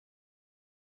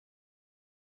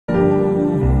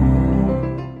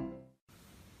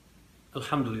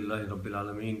Alhamdulillahi Rabbil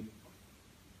Alameen.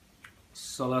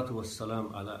 Salatu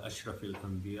wassalam ala ashrafil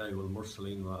anbiya wal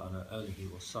mursaleen wa ala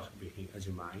alihi wa sahbihi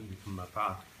ajma'in. Amma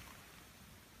ba'd.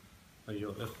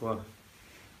 Ayyuha al-ikhwa,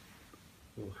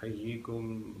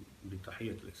 uhayyikum bi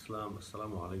tahiyyat al-Islam.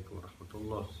 Assalamu alaykum wa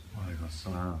rahmatullah. Wa alaykum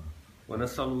assalam. Wa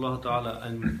nas'alu Allah ta'ala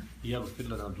an yaghfir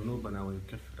lana dhunubana wa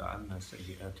yukaffir 'anna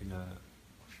sayyi'atina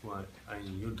wa an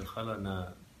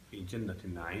yudkhalana fi jannati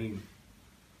an-na'im.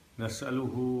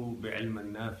 نسأله بعلم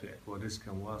نافع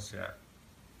ورزق واسع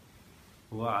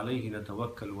وعليه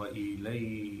نتوكل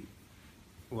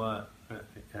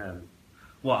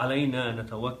وعلينا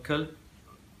نتوكل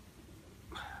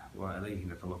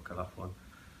عفوا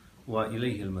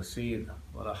وإليه المصير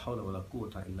ولا حول ولا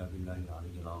قوة إلا بالله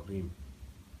العلي العظيم.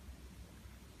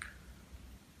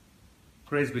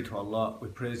 Praise be to Allah. We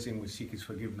praise Him, we seek His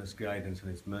forgiveness, guidance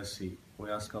and His mercy. We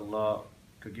ask Allah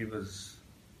to give us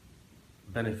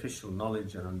beneficial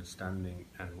knowledge and understanding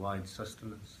and wide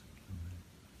sustenance.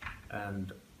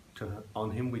 And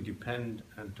on Him we depend,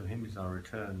 and to Him is our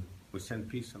return. We send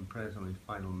peace and praise on His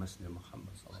final messenger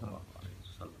Muhammad sallallahu alaihi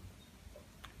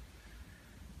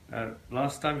wasallam.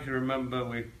 Last time, if you remember,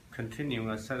 we're continuing.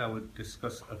 I said I would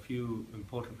discuss a few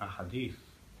important ahadith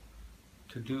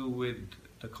to do with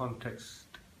the context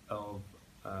of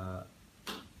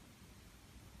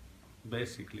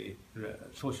basically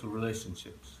social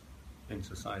relationships in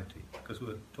society, because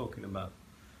we're talking about,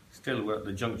 still we're at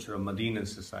the juncture of Medinan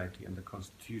society and the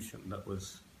constitution that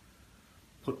was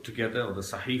put together, or the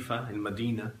Sahifa in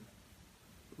Medina,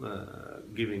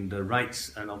 giving the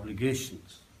rights and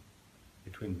obligations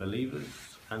between believers,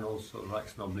 and also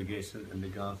rights and obligations in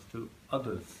regards to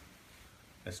others,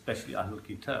 especially Ahlul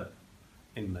Kitab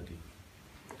in Medina.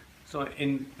 So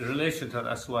in relation to that,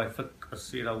 that's why fiqh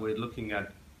as-sirah, we're looking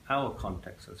at our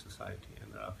context of society,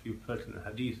 and there are a few pertinent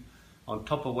hadith on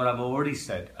top of what I've already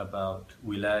said about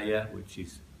wilaya, which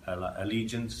is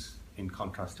allegiance in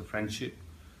contrast to friendship,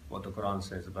 what the Quran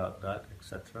says about that,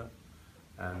 etc.,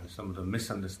 and some of the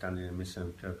misunderstanding and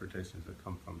misinterpretations that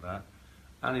come from that.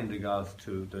 And in regards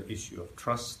to the issue of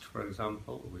trust, for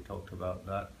example, we talked about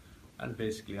that, and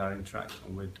basically our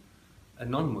interaction with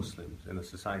non-Muslims in a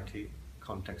society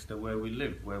context of where we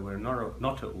live, where we're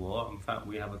not at war. In fact,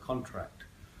 we have a contract,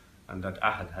 and that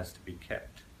ahad has to be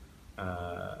kept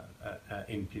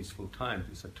in peaceful times.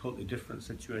 It's a totally different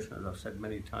situation, as I've said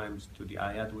many times, to the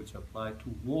ayat which apply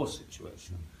to war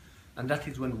situation. And that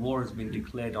is when war has been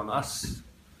declared on us,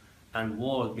 and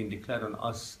war has been declared on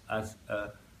us as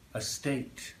a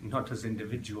state, not as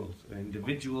individuals.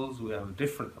 Individuals, we have a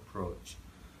different approach,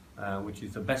 which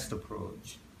is the best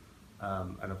approach.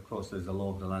 And of course there's the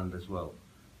law of the land as well.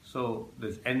 So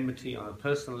there's enmity on a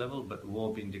personal level, but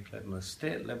war being declared on a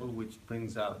state level, which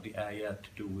brings out the ayat to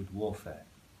do with warfare.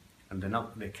 And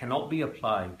they cannot be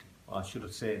applied, or I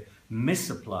should say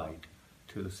misapplied,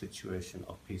 to the situation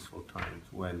of peaceful times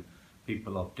when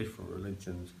people of different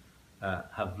religions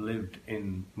have lived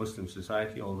in Muslim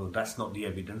society, although that's not the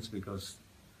evidence, because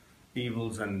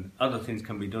evils and other things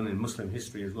can be done in Muslim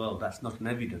history as well. That's not an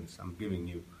evidence I'm giving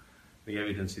you. The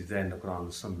evidence is there in the Quran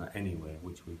and Sunnah anyway,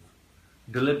 which we've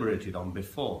deliberated on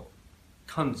before.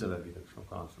 Tons of evidence from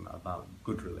Quran and Sunnah about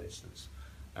good relations,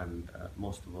 and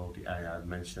most of all the ayah I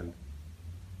mentioned,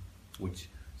 which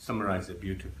summarize it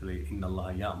beautifully. Inna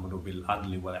Allah ya'muru bil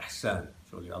adli wal ihsan.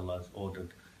 Surely Allah has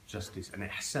ordered justice and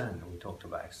ihsan, and we talked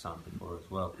about ihsan before as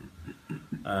well.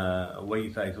 Wa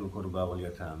ita'itul qurba wal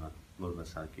yatama wal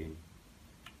masakin.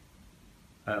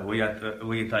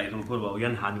 وَيَتَعِذُ الْقُرْبَى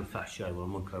وَيَنْهَى عَنِ الْفَحْشَاءِ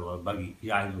وَالْمُنكَرِ وَالْبَغْيِ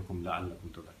يَعِظُكُمْ لَعَلَّكُمْ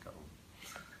تَذَكَّرُونَ.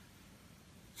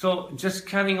 So just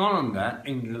carrying on that,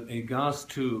 in regards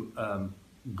to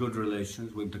good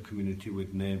relations with the community,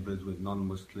 with neighbours, with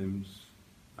non-Muslims,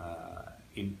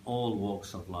 in all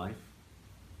walks of life,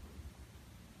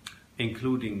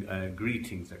 including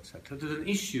greetings, etc. There's an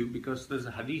issue, because there's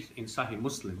a hadith in Sahih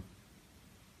Muslim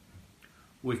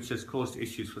which has caused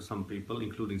issues for some people,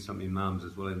 including some imams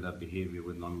as well, in their behavior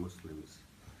with non-Muslims.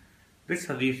 This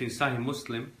hadith in Sahih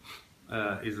Muslim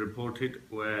is reported,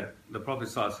 where the Prophet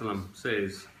ﷺ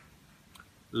says,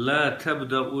 لا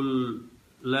تبدأ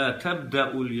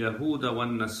اليهود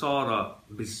والنصارى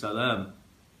بالسلام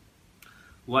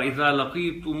وإذا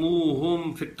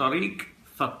لقيتموهم في الطريق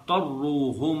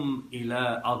فاضطروهم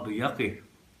إلى أضيقه.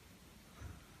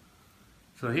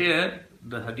 So here,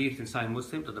 the hadith in Sahih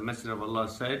Muslim, that the Messenger of Allah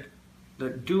said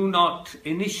that do not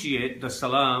initiate the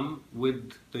salam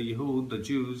with the Yahud, the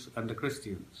Jews and the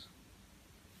Christians.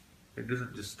 It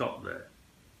doesn't just stop there.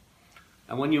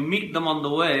 And when you meet them on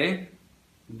the way,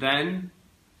 then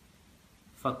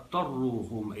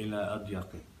فَاضْطَرُّوهُمْ إِلَىٰ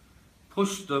أَضْيَقِهِ,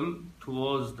 push them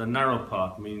towards the narrow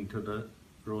path, meaning to the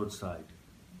roadside.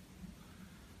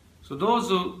 So those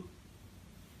who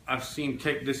I've seen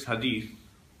take this hadith,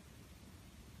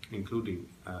 including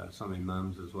some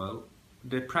imams as well,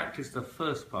 they practice the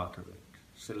first part of it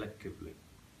selectively.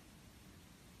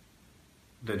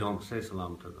 They don't say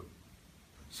salam to them.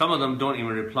 Some of them don't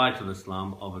even reply to the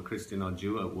salam of a Christian or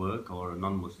Jew at work, or a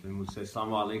non-Muslim who says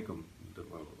Assalamu alaikum.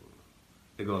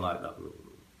 They go like that.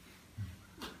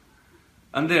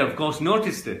 And they of course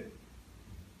noticed it.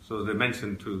 So they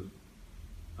mentioned to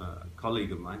a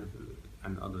colleague of mine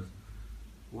and others,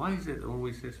 why is it when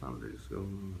we say salam they just go,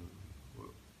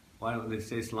 why don't they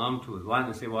say salam to us? Why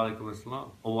don't they say wa alaikum assalam?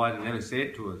 Or why don't they never say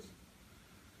it to us?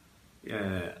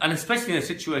 And especially in a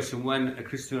situation when a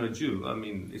Christian or a Jew, I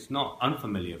mean, it's not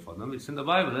unfamiliar for them. It's in the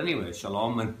Bible anyway,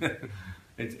 shalom, and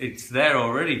it's there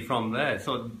already from there.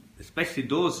 So especially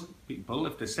those people,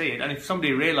 if they say it, and if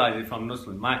somebody realizes from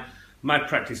Muslim, my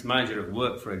practice manager at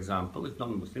work, for example, is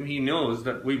non-Muslim, he knows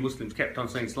that we Muslims kept on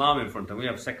saying salam in front of him. We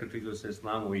have secretaries who say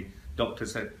salam,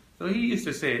 doctors said. So he used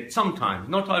to say it sometimes,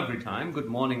 not every time, good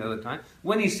morning other time.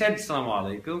 When he said salam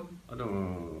alaikum, I don't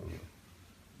know,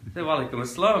 say wa alaikum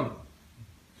assalam.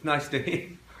 Nice to hear.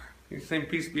 He's saying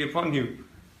peace be upon you.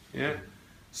 Yeah.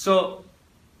 So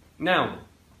now,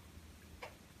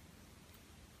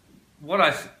 what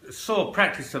I saw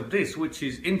practice of this, which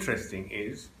is interesting,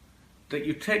 is that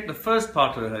you take the first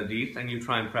part of the hadith and you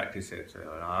try and practice it. Say,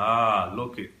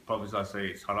 look, Prophet say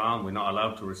it's haram. We're not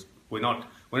allowed to. We're not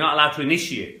allowed to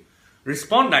initiate.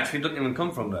 Respond actually doesn't even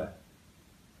come from there.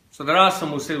 So there are some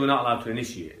who say we're not allowed to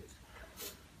initiate.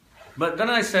 But then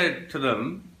I said to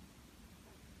them,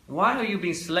 why are you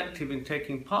being selective in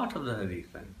taking part of the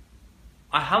hadith then?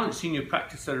 I haven't seen you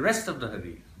practice the rest of the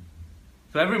hadith.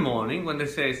 So every morning when they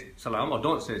say salam, or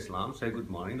don't say salam, say good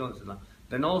morning, don't say salam.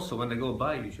 Then also when they go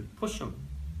by, you should push them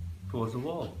towards the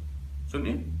wall. Shouldn't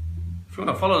you? If you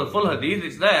want to follow the full hadith,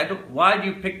 it's there. Why do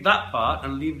you pick that part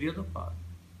and leave the other part?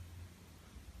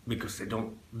 Because they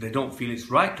don't feel it's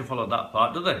right to follow that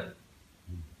part, do they?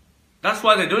 That's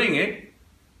why they're doing it.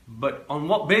 But on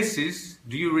what basis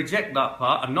do you reject that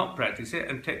part and not practice it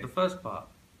and take the first part?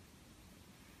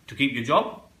 To keep your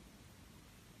job?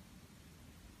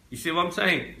 You see what I'm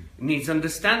saying? It needs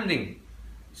understanding.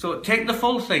 So take the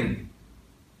full thing.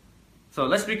 So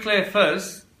let's be clear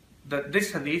first that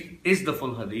this hadith is the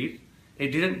full hadith.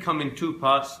 It didn't come in two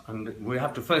parts, and we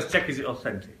have to first check, is it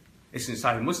authentic? It's in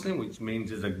Sahih Muslim, which means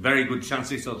there's a very good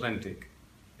chance it's authentic.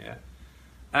 Yeah.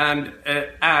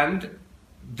 And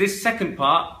this second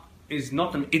part is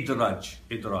not an idraj,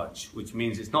 which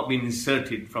means it's not been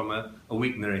inserted from a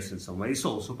weak narration somewhere. It's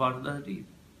also part of the hadith.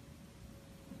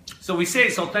 So we say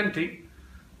it's authentic.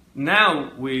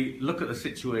 Now we look at the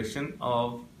situation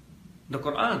of the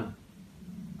Quran.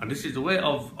 And this is the way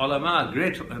of ulama,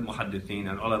 great muhaddithin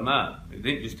and ulama. They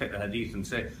didn't just take the hadith and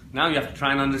say, now you have to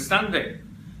try and understand it.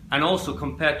 And also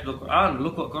compared to the Quran,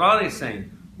 look what Quran is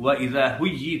saying. وَإِذَا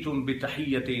هُيِّيتُمْ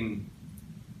بِتَحِيَّةٍ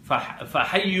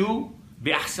فَحَيُّوا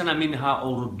بِأَحْسَنَ مِنْهَا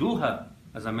أَوْ رُدُّوهَا.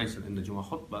 As I mentioned in the Jummah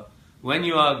khutbah, when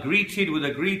you are greeted with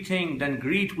a greeting, then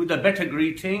greet with a better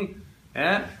greeting.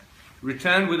 Yeah?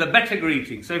 Return with a better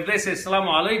greeting. So if they say Assalamu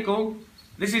alaikum,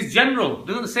 this is general. It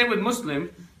doesn't say with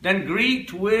Muslims. Then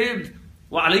greet with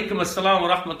Wa alaikum assalam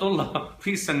wa rahmatullah.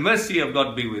 Peace and mercy of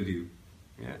God be with you.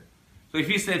 Yeah. So if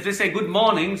they say good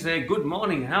morning, say good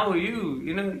morning. How are you?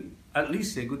 You know, at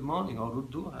least say good morning or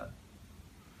rudduha.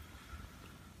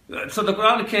 So the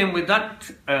Quran came with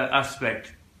that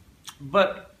aspect,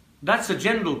 but that's a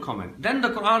general comment. Then the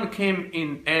Quran came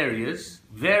in areas,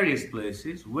 various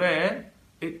places, where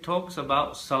it talks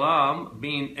about salam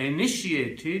being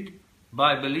initiated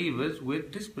by believers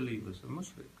with disbelievers and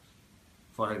mushriks.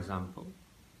 For example,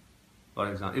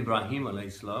 Ibrahim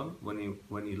alayhi salam,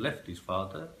 when he left his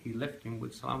father, he left him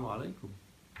with salamu alaykum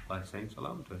by saying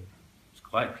salam to him. It's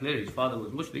quite clear his father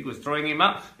was mushrik, he was throwing him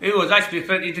out. He was actually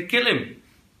threatening to kill him.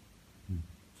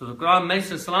 So the Quran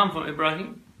mentions salam from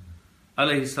Ibrahim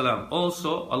alayhi salam.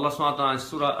 Also, Allah subhanahu wa ta'ala in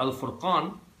Surah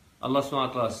Al-Furqan, Allah subhanahu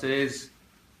wa ta'ala says,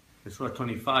 in Surah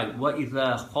 25,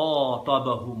 وَإِذَا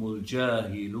خَاطَبَهُمُ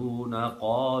الْجَاهِلُونَ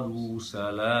قَالُوا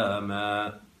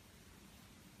سَلَامًا.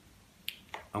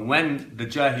 And when the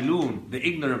jahilun, the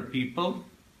ignorant people,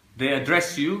 they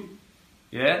address you,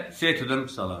 say to them,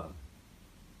 salam.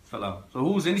 Salam. So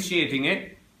who's initiating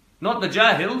it? Not the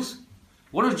jahils.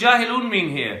 What does jahilun mean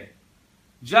here?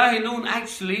 Jahilun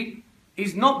actually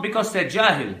is not because they're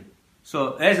jahil.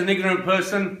 So there's an ignorant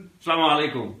person,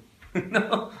 Assalamu alaikum.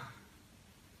 No.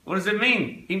 What does it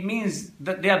mean? It means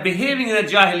that they are behaving in a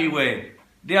jahili way.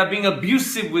 They are being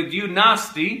abusive with you,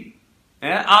 nasty,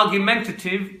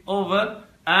 argumentative over,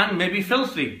 and maybe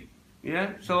filthy.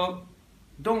 Yeah. So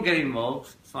Don't get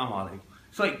involved. Assalamu alaikum.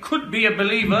 So it could be a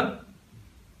believer,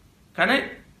 can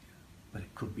it? But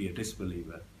it could be a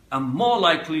disbeliever. And more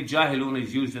likely, jahilun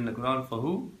is used in the Quran for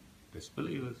who?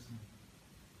 Disbelievers.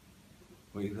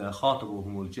 وَإِذَا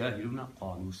خَاطَبُهُمُ الْجَاهِلُونَ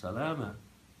قَالُوا سَلَامًا.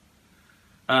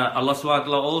 Allah subhanahu wa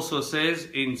ta'ala also says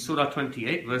in Surah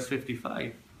 28, verse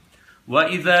 55,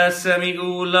 وَإِذَا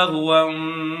سَمِعُوا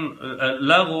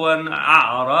لَغْوًا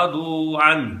أَعْرَضُوا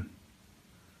عَنْهُ.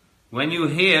 When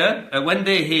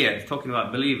they hear, talking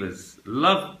about believers,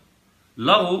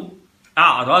 لَغْوًا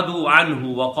أَعْرَضُوا عَنْهُ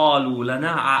وَقَالُوا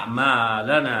لَنَا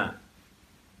أَعْمَالَنَا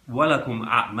وَلَكُمْ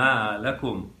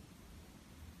أَعْمَالَكُمْ.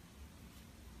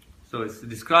 So it's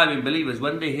describing believers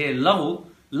when they hear lahu.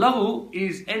 Lahu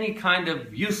is any kind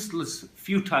of useless,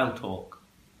 futile talk.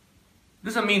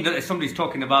 Doesn't mean that if somebody's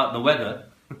talking about the weather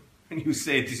and you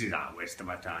say this is a waste of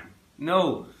my time.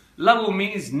 No, lahu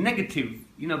means negative,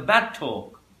 bad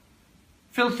talk,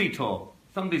 filthy talk.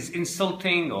 Somebody's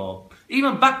insulting or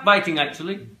even backbiting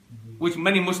actually, which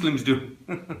many Muslims do.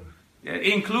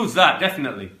 It includes that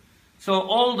definitely. So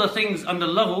all the things under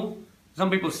lahu, some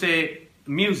people say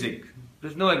music.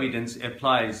 There's no evidence it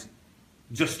applies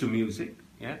just to music,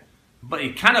 yeah. But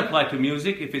it can apply to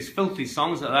music if it's filthy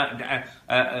songs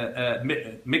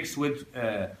mixed with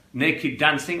naked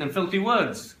dancing and filthy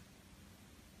words.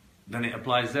 Then it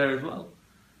applies there as well.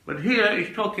 But here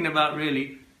it's talking about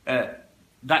really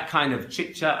that kind of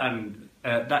chit-chat and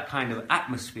that kind of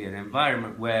atmosphere,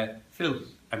 environment where filth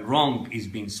and wrong is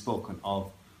being spoken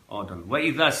of or done.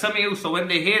 وَإِذَا سَمِعُوا, so when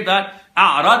they hear that,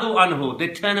 أَعْرَضُوا عَنْهُ, they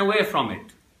turn away from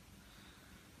it.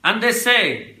 And they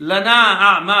say,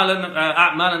 لَنَا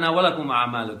أَعْمَالَنَا وَلَكُمْ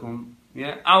أَعْمَالَكُمْ.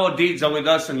 Yeah? Our deeds are with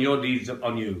us and your deeds are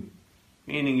on you.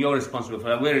 Meaning you're responsible for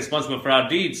that. We're responsible for our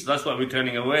deeds. That's why we're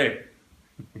turning away.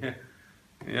 Yeah.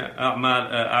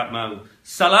 أعمال.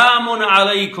 Salamun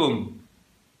alaykum.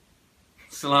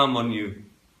 Salam on you.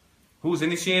 Who's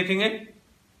initiating it?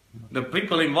 The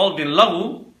people involved in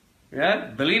lahu, yeah?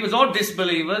 Believers or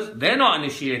disbelievers, they're not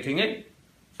initiating it.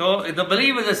 So the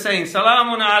believers are saying,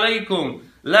 Salamun alaykum.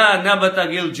 La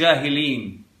nabatagil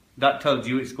jahilin. That tells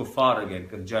you it's kuffar again,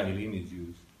 because jahilin is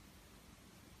used.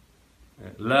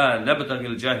 La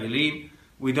nabatagil jahilin.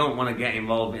 We don't want to get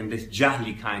involved in this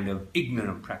jahli kind of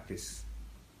ignorant practice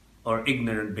or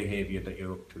ignorant behavior that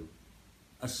you're up to.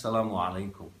 Assalamu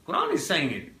alaikum. Quran is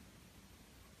saying it.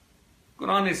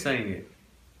 Quran is saying it.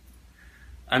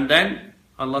 And then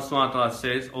Allah subhanahu wa ta'ala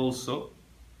says also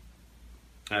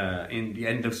in the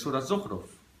end of Surah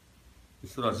Zukhruf.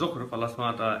 Surah Zukhruf, Allah subhanahu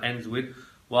wa ta'ala ends with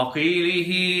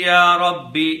وَقِيلِهِ يَا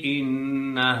رَبِّ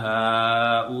إِنَّ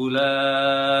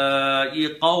هَؤُلَاءِ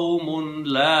قَوْمٌ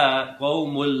لَا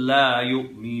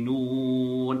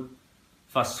يُؤْمِنُونَ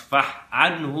فَاصْفَحْ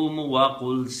عَنْهُمْ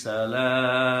وَقُلْ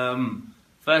سَلَامٌ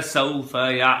فَسَوْفَ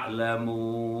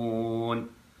يَعْلَمُونَ.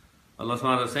 Allah subhanahu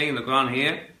wa ta'ala is saying in the Quran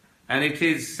here, and it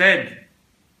is said,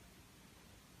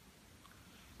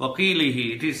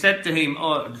 وَقِيلِهِ, it is said to him,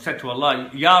 or said to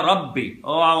Allah, Ya Rabbi,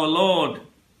 O our Lord,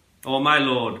 O my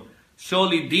Lord,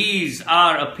 surely these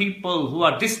are a people who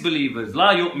are disbelievers,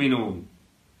 la yu'minun.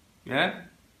 Yeah?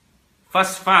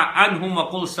 Fasfa' anhum wa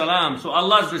qul salam. So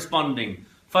Allah is responding.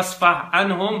 Fasfa'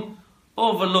 anhum,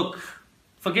 overlook,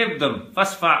 forgive them.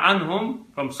 Fasfa' anhum,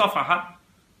 from safaha.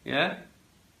 Yeah?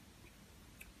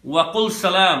 Wa qul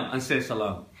salam, and say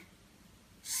salam.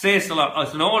 Say salam.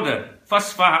 It's an order.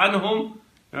 Fasfa' anhum,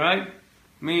 right?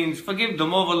 Means forgive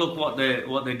them, overlook what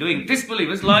they're doing.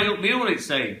 Disbelievers, la yu'minun, it's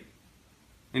saying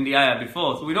in the ayah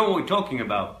before. So we know what we're talking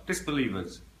about.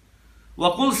 Disbelievers.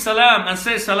 Wa qul salam, and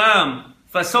say salam.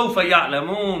 فَسَوْفَ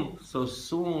يَعْلَمُونَ. So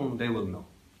soon they will know.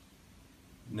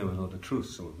 They will know the truth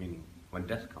soon, meaning when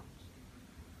death comes.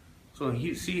 So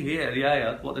you see here the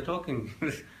ayat, what they're talking.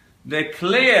 The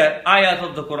clear ayat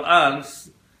of the Quran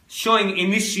showing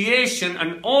initiation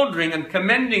and ordering and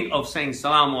commending of saying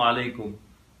Salamu Alaikum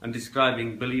and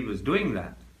describing believers doing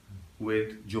that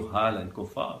with juhal and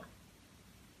kuffar.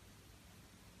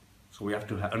 So we have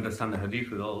to understand the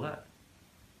hadith with all that.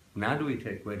 Where do we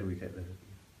take the hadith?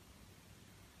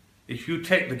 If you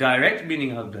take the direct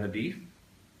meaning of the hadith,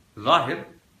 zahir,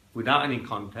 without any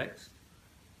context,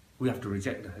 we have to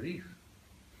reject the hadith.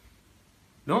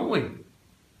 Don't we?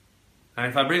 And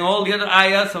if I bring all the other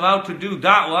ayahs of how to do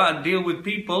da'wah and deal with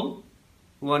people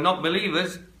who are not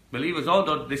believers or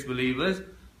not disbelievers,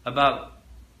 about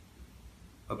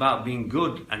being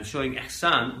good and showing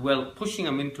ihsan, well, pushing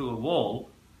them into a wall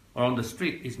or on the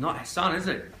street is not ihsan, is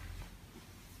it?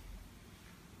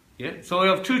 Yeah? So we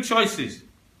have two choices.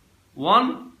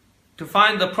 One, to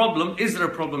find the problem. Is there a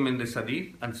problem in this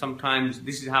hadith? And sometimes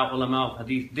this is how ulama of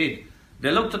hadith did.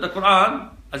 They looked at the Quran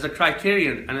as a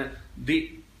criterion, and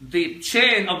the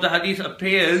chain of the hadith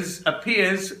appears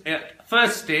at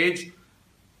first stage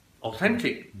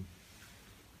authentic.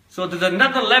 So there's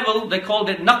another level, they called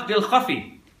it naqdil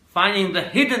khafi, finding the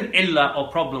hidden illah or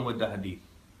problem with the hadith.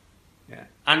 Yeah.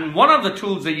 And one of the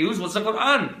tools they used was the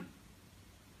Quran.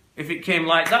 If it came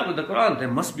like that with the Quran, there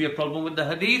must be a problem with the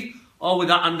hadith, or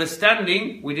with our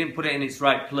understanding, we didn't put it in its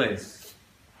right place.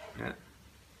 Yeah.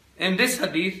 In this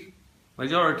hadith,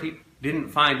 majority didn't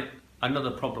find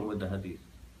another problem with the hadith.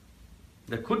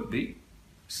 There could be,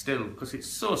 still, because it's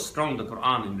so strong, the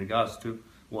Quran, in regards to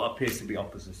what appears to be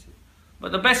opposition.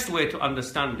 But the best way to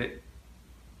understand it,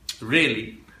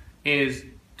 really, is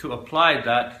to apply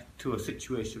that to a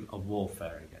situation of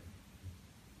warfare again.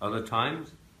 Other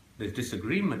times, there's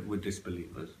disagreement with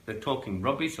disbelievers. They're talking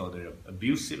rubbish or they're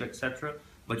abusive, etc.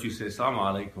 But you say, Assalamu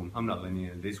alaikum, I'm not letting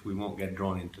you in this, we won't get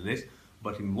drawn into this.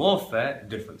 But in warfare,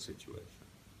 different situation.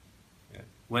 Yeah.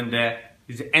 When there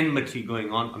is enmity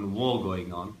going on and war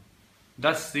going on,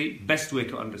 that's the best way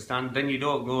to understand. Then you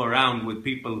don't go around with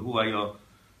people who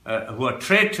are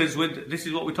traitors with, this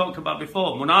is what we talked about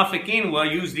before. Munafiqeen were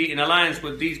usually in alliance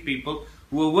with these people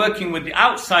who were working with the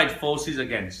outside forces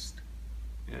against.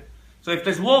 Yeah. So if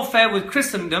there's warfare with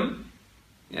Christendom,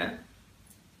 yeah,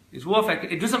 it's warfare.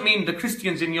 It doesn't mean the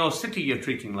Christians in your city you're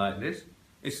treating like this.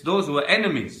 It's those who are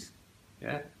enemies,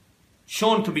 yeah,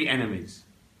 shown to be enemies.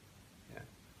 Yeah.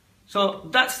 So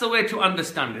that's the way to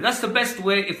understand it. That's the best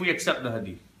way if we accept the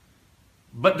hadith.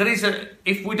 But there is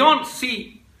if we don't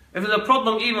see, if there's a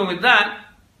problem even with that,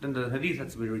 then the hadith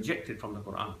has to be rejected from the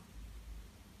Quran.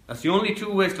 That's the only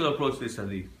two ways to approach this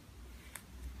hadith.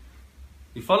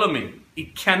 You follow me?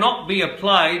 It cannot be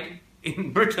applied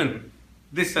in Britain,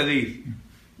 this hadith.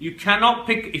 You cannot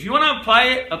pick, if you want to apply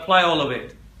it, apply all of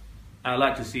it. And I'd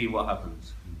like to see what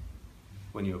happens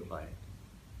when you apply it.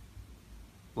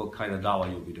 What kind of dawah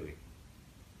you'll be doing.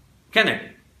 Can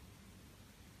it?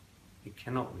 It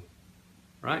cannot be.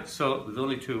 Right? So there's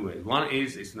only two ways. One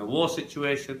is it's in a war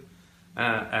situation,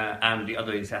 and the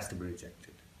other is it has to be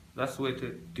rejected. That's the way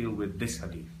to deal with this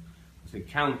hadith. Because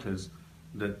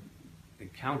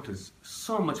it counters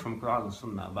so much from Quran and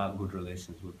Sunnah about good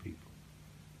relations with people.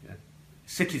 Yeah.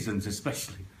 Citizens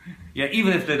especially. Yeah,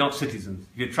 even if they're not citizens.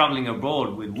 If you're travelling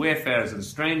abroad with wayfarers and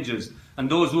strangers, and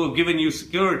those who have given you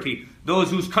security,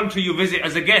 those whose country you visit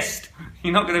as a guest,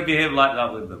 you're not going to behave like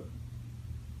that with them.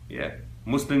 Yeah,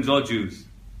 Muslims or Jews.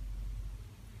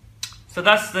 So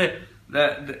that's the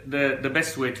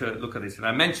best way to look at this. And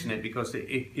I mention it because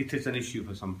it is an issue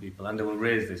for some people, and they will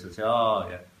raise this and say, oh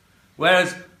yeah.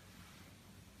 Whereas,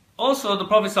 also the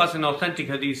Prophet ﷺ in authentic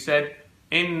hadith said,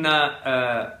 in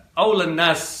awla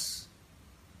nas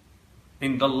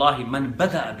inda Allahi man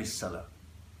bada'a bis salah.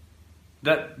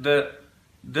 That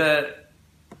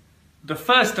the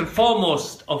first and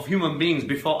foremost of human beings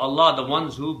before Allah, the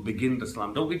ones who begin the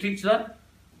salam. Don't we teach that?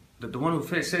 That the one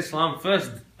who says salam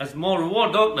first has more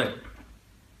reward, don't they?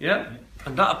 Yeah?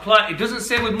 And that applies, it doesn't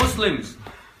say with Muslims,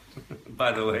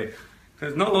 by the way.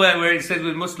 There's nowhere where it says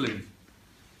with Muslims.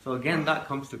 So again, that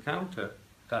comes to counter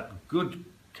that good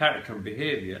character and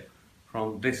behavior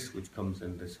from this which comes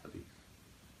in this hadith.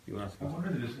 You ask I wonder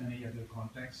if there's any other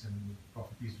context and the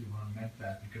Prophet peace be upon him meant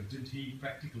that, because did he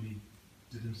practically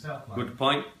did himself like good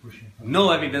point. Pushing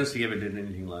No evidence he ever did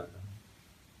anything like that.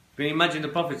 Can you imagine the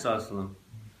Prophet ﷺ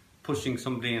pushing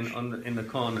somebody in the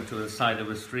corner to the side of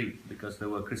a street because they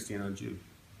were Christian or Jew?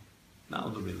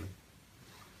 Na'udhu.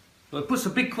 So it puts a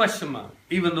big question mark,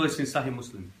 even though it's in Sahih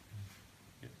Muslim.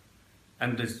 Yeah.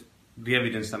 And there's the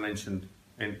evidence I mentioned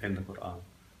in the Quran,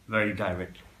 very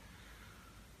directly.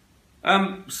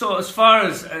 So as far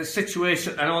as a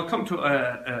situation, and I'll come to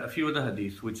a few other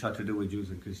hadiths which are to do with Jews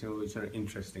and Christians, which are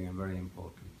interesting and very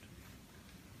important.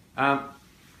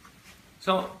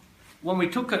 So when we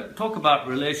talk about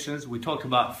relations, we talk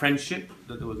about friendship,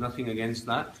 that there was nothing against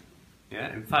that.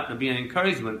 Yeah, in fact, there'd be an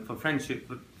encouragement for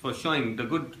friendship, for showing the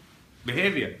good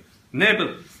behavior.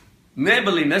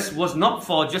 Neighborliness was not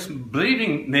for just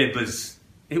bleeding neighbors.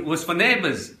 It was for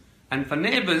neighbors. And for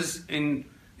neighbors in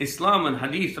Islam and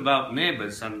hadith about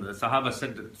neighbors, and the Sahaba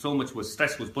said that so much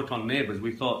stress was put on neighbors,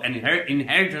 we thought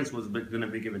inheritance was going to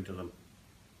be given to them.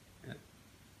 Yeah.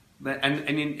 But,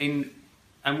 and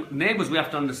neighbors we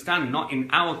have to understand, not in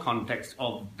our context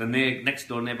of the next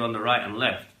door neighbor on the right and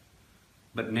left,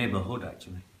 but neighborhood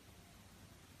actually.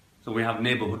 So we have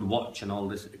neighborhood watch and all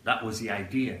this. That was the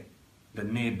idea, the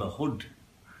neighborhood.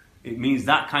 It means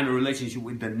that kind of relationship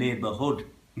with the neighborhood,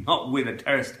 not with a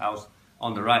terraced house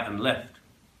on the right and left.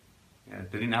 Yeah,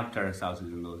 they didn't have terrace houses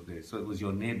in those days, so it was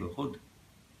your neighborhood.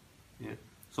 Yeah.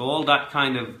 So all that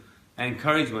kind of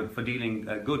encouragement for dealing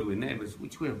good with neighbours,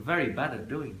 which we're very bad at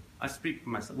doing. I speak for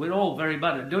myself. We're all very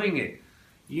bad at doing it.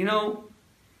 You know,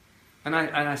 and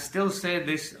I still say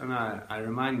this, and I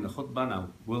remind the khutbah, and I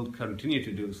will continue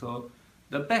to do so.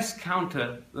 The best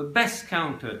counter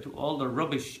to all the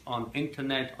rubbish on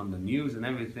internet, on the news and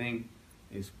everything,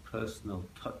 is personal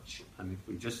touch. And if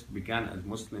we just began as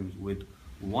Muslims with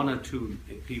one or two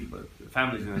people,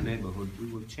 families in a neighbourhood, we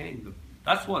will change them.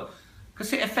 That's what,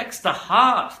 because it affects the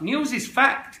heart. News is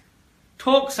fact.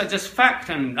 Talks are just fact,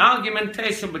 and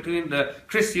argumentation between the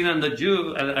Christian and the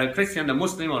Jew, a Christian and a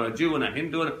Muslim, or a Jew and a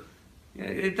Hindu.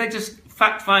 They're just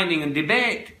fact-finding and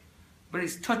debate. But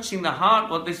it's touching the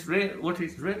heart what it's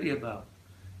really about,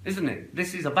 isn't it?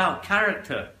 This is about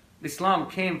character. Islam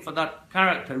came for that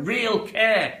character, real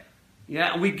care.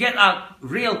 Yeah, and we get our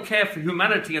real care for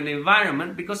humanity and the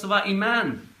environment because of our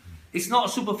iman. It's not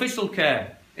superficial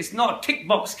care. It's not tick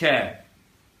box care.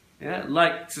 Yeah,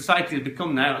 like society has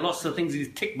become now. Lots of things is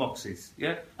tick boxes.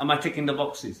 Yeah, am I ticking the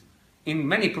boxes? In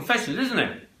many professions, isn't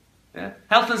it? Yeah,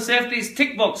 health and safety is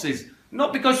tick boxes.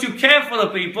 Not because you care for the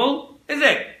people, is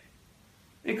it?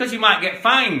 Because you might get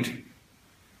fined.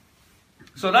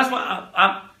 So that's what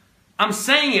I'm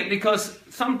saying it, because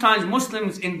sometimes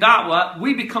Muslims in Da'wah,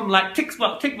 we become like tick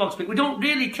box people. We don't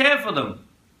really care for them.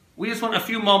 We just want a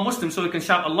few more Muslims so we can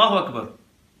shout Allahu Akbar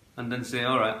and then say,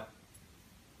 all right,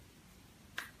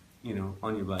 you know,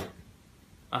 on your bike.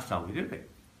 That's how we do it.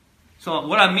 So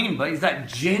what I mean by is that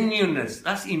genuineness,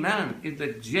 that's Iman, is the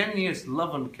genuine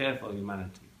love and care for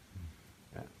humanity.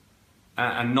 Yeah.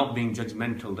 And not being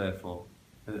judgmental, therefore.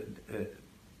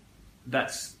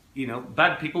 That's, you know,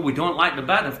 bad people, we don't like the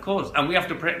bad, of course, and we have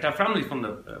to protect our families from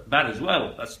the bad as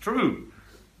well, that's true,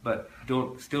 but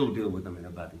don't still deal with them in a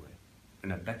bad way,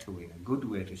 in a better way, in a good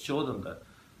way, to show them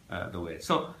the way.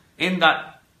 So in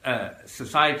that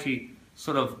society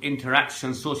sort of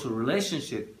interaction, social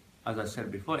relationship, as I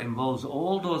said before, involves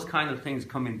all those kind of things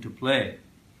come into play,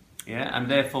 yeah, and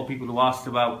therefore people who asked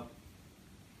about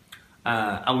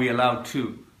are we allowed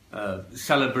to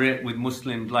celebrate with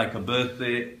Muslims like a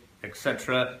birthday,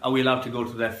 etc. Are we allowed to go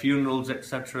to their funerals,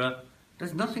 etc.?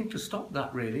 There's nothing to stop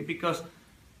that, really, because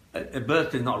a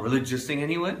birthday is not a religious thing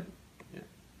anyway. Yeah.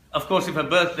 Of course, if a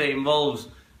birthday involves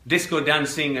disco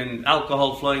dancing and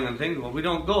alcohol flowing and things, well, we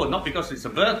don't go, not because it's a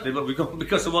birthday, but we go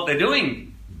because of what they're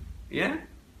doing. Yeah?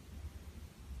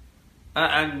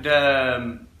 And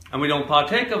we don't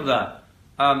partake of that.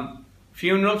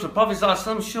 Funerals, the Prophet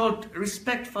ﷺ showed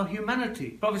respect for humanity.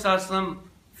 Prophet ﷺ,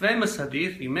 famous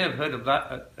hadith, you may have heard of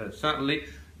that, certainly,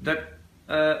 that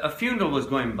a funeral was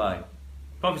going by.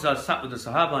 Prophet ﷺ sat with the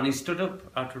Sahaba and he stood up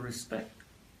out of respect.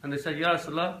 And they said, Ya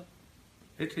Rasulullah,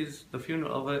 it is the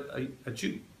funeral of a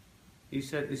Jew. He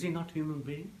said, is he not a human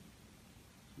being?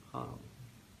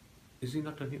 Is he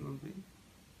not a human being?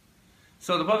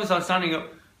 So the Prophet ﷺ standing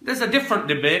up. There's a different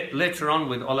debate later on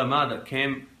with ulama that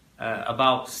came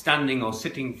about standing or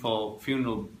sitting for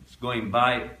funerals going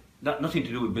by. Nothing to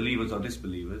do with believers or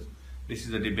disbelievers. This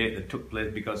is a debate that took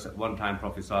place because at one time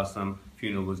Prophet ﷺ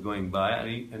funeral was going by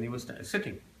and he was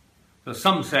sitting. So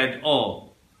some said,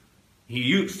 oh, he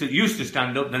used to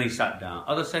stand up, then he sat down.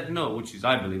 Others said no, which is,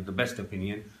 I believe, the best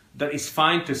opinion, that it's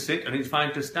fine to sit and it's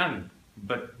fine to stand,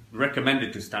 but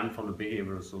recommended to stand from the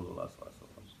behavior of Rasulullah.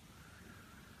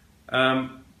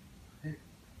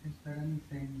 Is there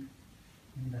anything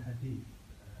in the hadith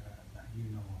that you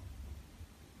know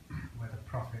of where the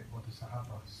Prophet or the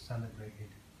Sahaba celebrated?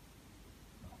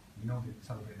 You know they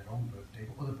celebrate their own birthday,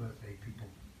 but other birthday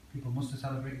people must have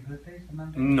celebrated birthdays on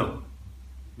that day? No.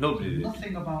 Nobody did.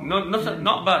 Nothing about...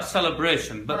 Not about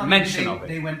celebration, but mention of it.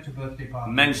 They went to birthday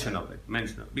parties. Mention of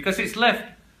it. Because it's left,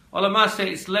 ulama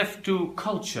say it's left to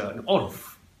culture and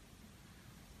urf.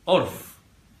 Urf.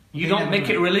 You don't make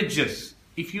it religious.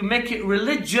 If you make it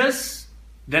religious,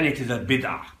 then it is a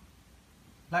bid'ah.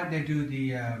 Like they do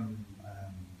the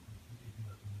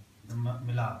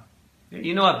milad.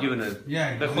 You know I've given the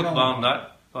khutbah on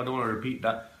that, so I don't want to repeat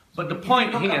that. But the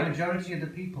point here... The majority of the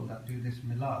people that do this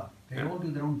milad, they all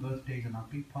do their own birthdays and have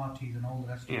big parties and all the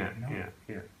rest of it, you know?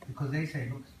 Yeah. Because they say,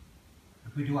 look,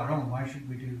 if we do our own, why should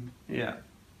we do... Yeah.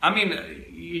 I mean,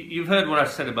 you've heard what I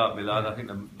said about milad. I think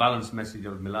the balanced message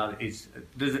of milad is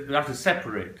you have to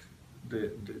separate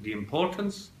the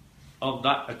importance of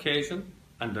that occasion,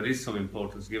 and there is some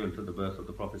importance given to the birth of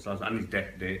the Prophet and his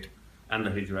death date and the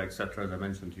hijrah, etc., as I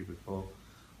mentioned to you before.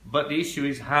 But the issue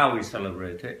is how we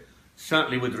celebrate it,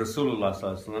 certainly with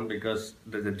Rasulullah, because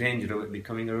there's a danger of it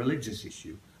becoming a religious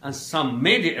issue. And some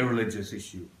made it a religious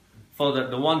issue. For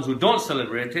the ones who don't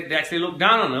celebrate it, they actually look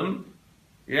down on them,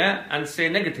 yeah, and say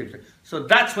negative things. So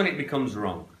that's when it becomes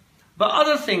wrong. But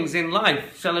other things in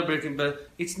life, celebrating birth,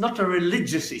 it's not a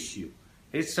religious issue.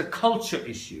 It's a culture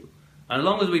issue. And as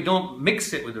long as we don't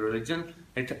mix it with the religion,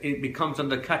 it becomes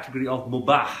under the category of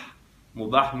mubah.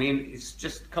 Mubah means it's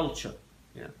just culture.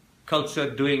 Yeah? Culture,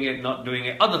 doing it, not doing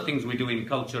it. Other things we do in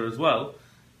culture as well.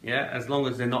 Yeah? As long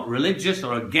as they're not religious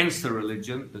or against the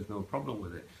religion, there's no problem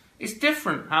with it. It's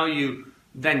different how you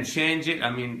then change it.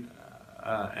 I mean,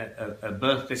 a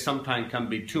birthday sometimes can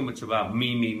be too much about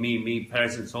me,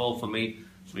 presents all for me,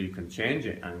 so you can change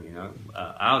it. And you know,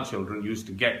 our children used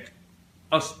to get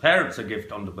us parents a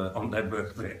gift on their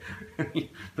birthday,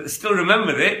 but still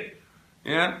remembered it.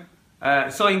 Yeah.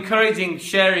 So encouraging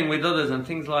sharing with others and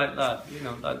things like that. You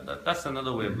know, that's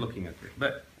another way of looking at it.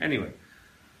 But anyway.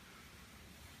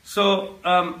 So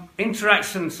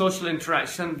interaction, social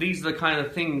interaction. These are the kind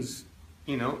of things.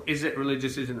 You know, is it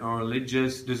religious, isn't it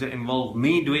religious? Does it involve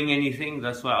me doing anything?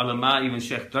 That's why ulama, even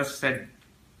Sheikh Darsh said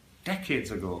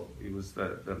decades ago, he was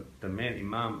the main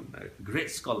imam, a great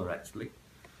scholar actually,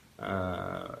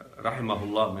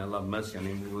 rahimahullah, may Allah have mercy on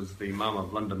him, he was the imam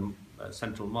of London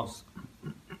Central Mosque.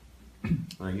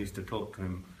 I used to talk to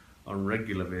him on a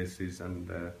regular basis,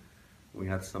 and we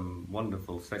had some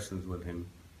wonderful sessions with him.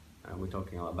 We're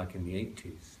talking about back in the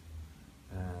 80s.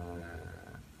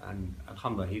 And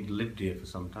alhamdulillah, he'd lived here for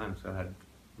some time, so I had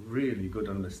really good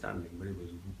understanding, but it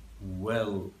was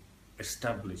well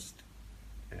established,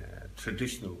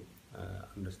 traditional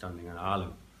understanding, and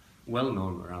alim, well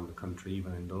known around the country,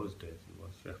 even in those days he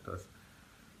was, Sheikh Darsh.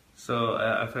 So,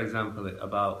 for example,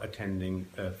 about attending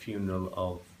a funeral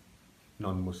of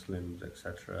non-Muslims,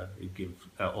 etc. He'd give,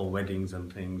 or weddings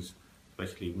and things,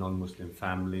 especially non-Muslim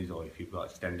families, or if you've got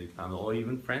extended family, or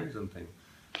even friends and things.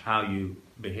 How you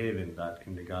behave in that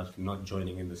in regards to not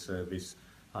joining in the service,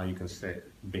 how you can stay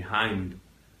behind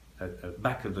at the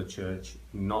back of the church,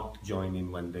 not join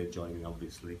in when they're joining,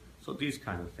 obviously. So these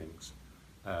kind of things,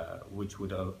 which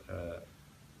would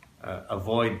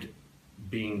avoid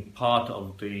being part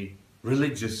of the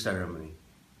religious ceremony.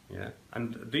 Yeah,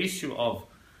 and the issue of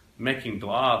making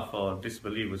dua for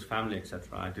disbelievers' family,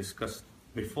 etc., I discussed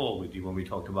before with you when we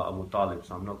talked about Abu Talib,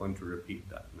 so I'm not going to repeat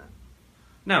that now.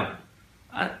 Now,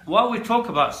 while we talk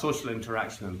about social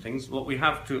interaction and things, what we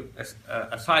have to,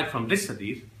 aside from this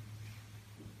hadith,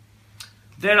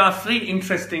 there are 3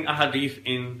 interesting ahadith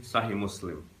in Sahih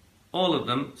Muslim. All of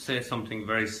them say something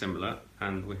very similar,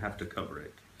 and we have to cover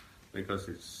it, because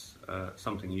it's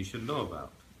something you should know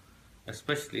about,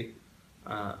 especially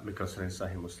because they're in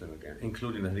Sahih Muslim again,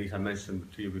 including the hadith I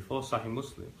mentioned to you before, Sahih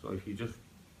Muslim. So if you're just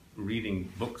reading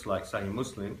books like Sahih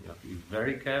Muslim, you have to be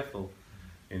very careful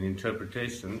in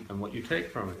interpretation and what you take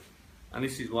from it. And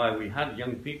this is why we had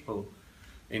young people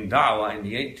in Dawah in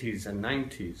the 80s and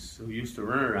 90s who used to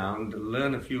run around and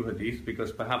learn a few hadith,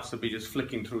 because perhaps they'd be just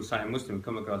flicking through Sahih Muslim,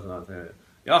 come across and say,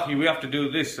 Yahi, we have to do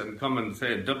this, and come and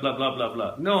say blah blah blah blah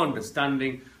blah. No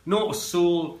understanding, no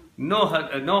usul, no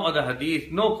other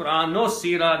hadith, no Quran, no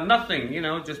seerah, nothing, you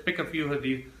know, just pick a few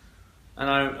hadith. And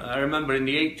I remember in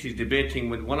the 80s debating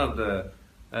with one of the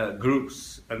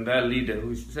groups and their leader, who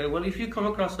used to say, well, if you come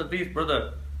across a hadith,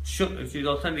 brother, if it's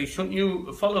authentic, shouldn't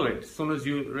you follow it as soon as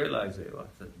you realize it? Well,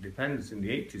 I said, it depends. In the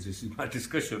 80s, this is my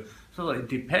discussion. So it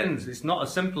depends. It's not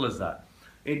as simple as that.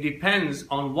 It depends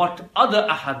on what other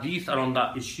ahadith are on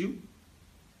that issue.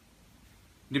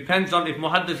 Depends on if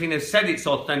Muhaddithin has said it's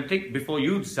authentic before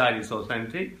you decide it's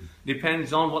authentic.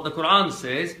 Depends on what the Quran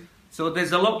says. So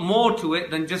there's a lot more to it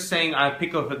than just saying, I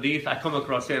pick up a hadith, I come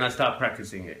across it, and I start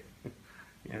practicing it.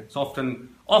 Yeah, it's often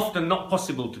not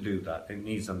possible to do that. It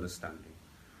needs understanding.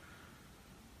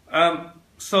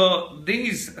 So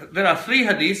there are 3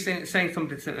 hadiths saying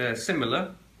something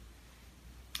similar,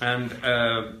 and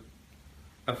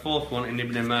a 4th one in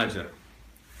Ibn Majah.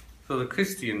 So the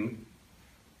Christian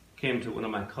came to one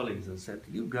of my colleagues and said,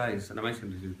 you guys, and I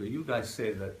mentioned this, but you guys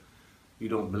say that you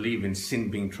don't believe in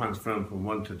sin being transferred from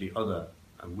one to the other,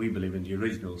 and we believe in the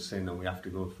original sin and we have to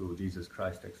go through Jesus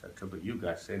Christ, etc. But you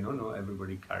guys say, no,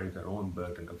 everybody carries their own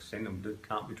burden of sin and it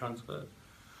can't be transferred.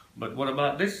 But what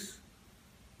about this?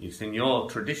 It's in your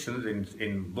traditions,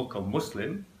 in Book of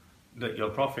Muslim, that your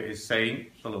Prophet is saying,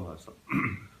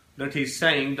 that he's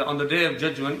saying that on the Day of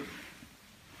Judgment,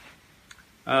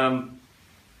 and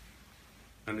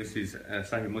this is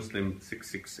Sahih Muslim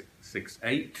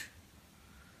 6668,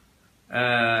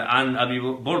 and Abi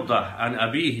Burda and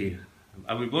Abihi.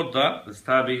 Abu Burda, the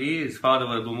Tabi'i, his father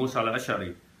was Abu Musa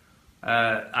al-Ashari.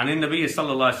 And in Nabi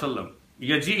sallallahu alayhi wa sallam,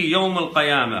 Yaji yawm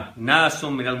al-qiyamah,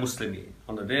 nasum min al-muslimin.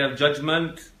 On the Day of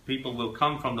Judgment, people will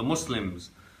come from the Muslims.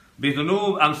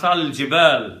 Bidunub amsal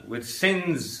al-jibal, with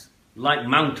sins like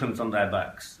mountains on their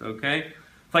backs. Okay?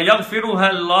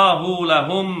 فَيَغْفِرُهَا اللَّهُ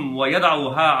لَهُمْ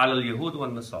وَيَدَعُهَا عَلَى الْيَهُودِ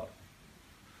وَالنَّصَارِ.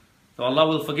 So Allah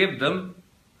will forgive them,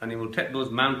 and He will take those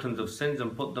mountains of sins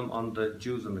and put them on the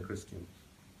Jews and the Christians.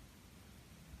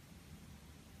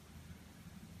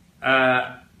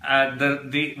 The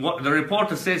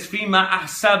reporter says, فِيمَا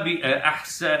أَحْسِبُ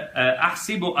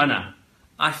أَنَا.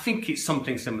 I think it's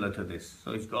something similar to this.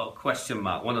 So he's got a question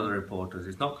mark, one of the reporters.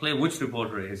 It's not clear which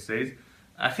reporter it is, says.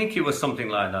 I think it was something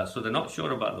like that. So they're not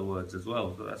sure about the words as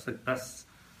well. So that's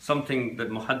something that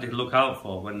muhaddith look out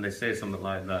for when they say something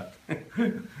like that.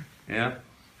 Yeah.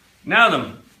 Now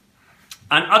then,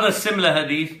 another similar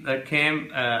hadith that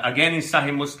came again in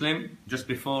Sahih Muslim, just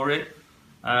before it.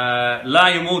 لا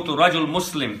يموت رجل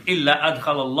مسلم إلا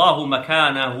أدخل الله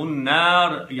مكانه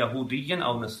النار يهوديا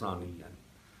أو نصرانيا.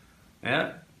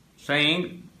 Yeah,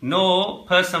 saying no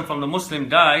person from the Muslim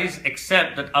dies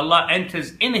except that Allah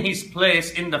enters in his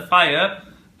place in the fire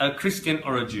a Christian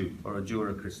or a Jew, or a Jew or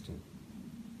a Christian.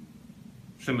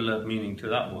 Similar meaning to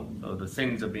that one. So the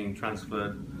sins are being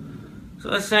transferred. So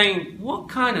they're saying, what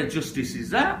kind of justice is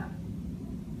that?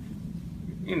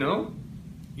 You know,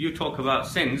 you talk about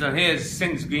sins, and here's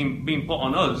sins being put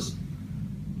on us.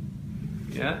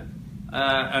 Yeah,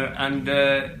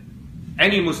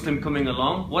 any Muslim coming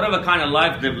along, whatever kind of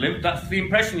life they've lived, that's the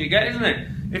impression you get, isn't it?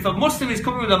 If a Muslim is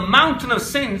coming with a mountain of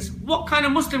sins, what kind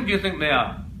of Muslim do you think they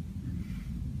are?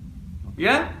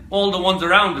 Yeah? All the ones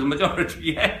around, the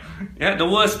majority, yeah? Yeah, the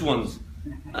worst ones.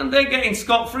 And they're getting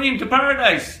scot-free into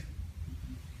paradise.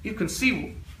 You can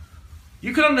see,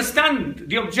 you can understand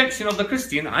the objection of the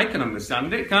Christian. I can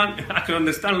understand it, I can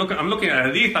understand, I'm looking at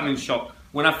a hadith, I'm in shock.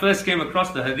 When I first came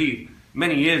across the hadith,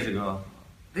 many years ago,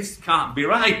 this can't be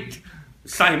right.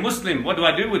 Sahih Muslim, what do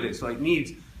I do with it? So it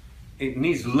needs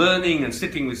learning and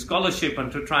sitting with scholarship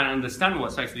and to try and understand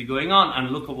what's actually going on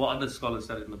and look at what other scholars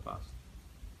said in the past.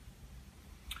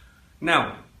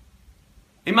 Now,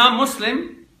 Imam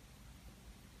Muslim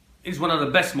is one of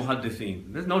the best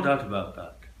muhaddithin. There's no doubt about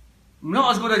that.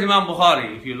 Not as good as Imam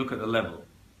Bukhari if you look at the level.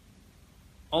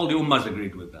 All the ummahs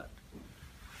agreed with that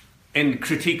in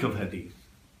critique of hadith.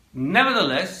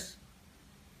 Nevertheless,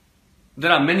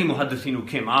 there are many muhaddithin who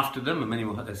came after them,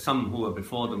 and some who were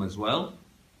before them as well.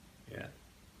 Yeah.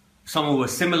 Some who were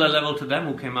similar level to them,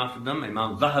 who came after them.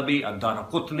 Imam Zahabi,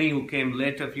 Ad-Daraqutni, who came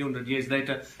later, a few hundred years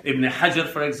later. Ibn Hajar,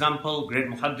 for example, great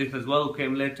muhaddith as well, who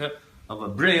came later, of a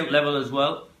brilliant level as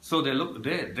well. So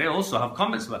they also have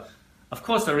comments about it. Of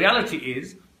course, the reality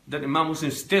is that Imam Muslim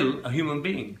is still a human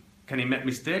being. Can he make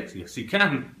mistakes? Yes, he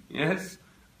can. Yes.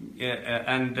 Yeah,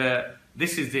 and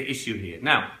this is the issue here.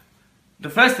 Now, the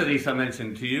first hadith I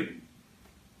mentioned to you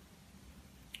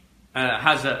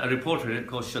has a reporter in it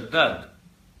called Shaddad.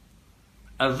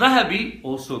 Al-Zahabi,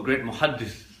 also a great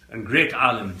muhaddith and great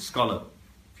alim, scholar,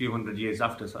 a few hundred years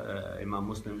after Imam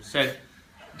Muslim, said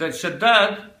that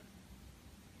Shaddad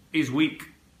is weak.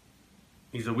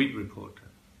 He's a weak reporter.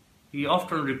 He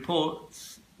often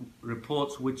reports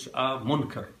which are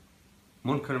munkar.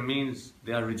 Munkar means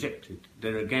they are rejected.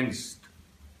 They're against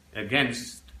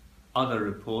other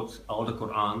reports, or the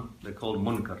Quran, they're called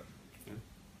munkar,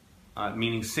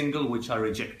 meaning single which are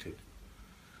rejected.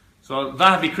 So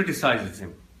Zahabi criticizes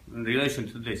him in relation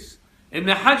to this.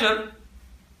 Ibn Hajar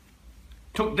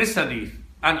took this hadith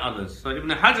and others. So Ibn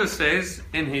Hajar says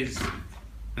in his,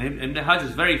 Ibn Hajar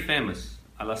is very famous,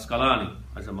 Al-Asqalani,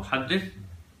 as a muhaddith,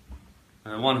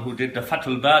 and one who did the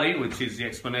Fathul Bari, which is the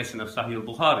explanation of Sahih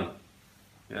al-Bukhari,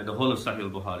 the whole of Sahih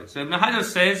al-Bukhari. So Ibn Hajar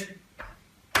says,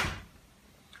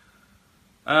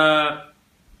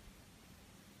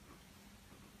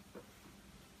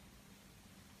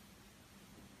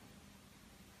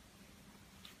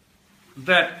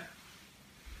 that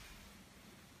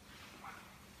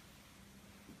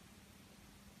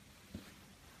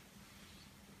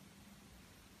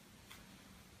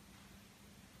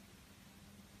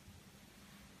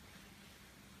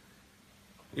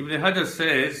Ibn Hajar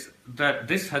says that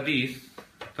this hadith,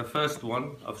 the first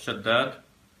one of Shaddad,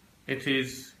 it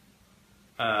is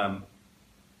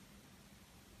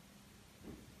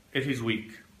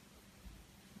weak.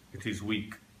 It is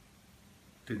weak.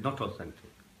 It is not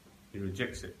authentic. He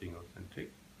rejects it being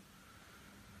authentic.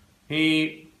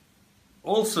 He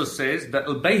also says that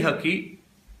Al-Bayhaqi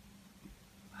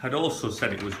had also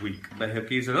said it was weak.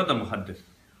 Bayhaqi is another muhaddith.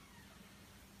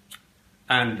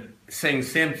 And saying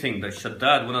same thing, that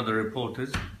Shaddad, one of the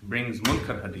reporters, brings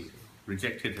munkar hadith,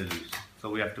 rejected hadith. So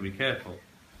we have to be careful.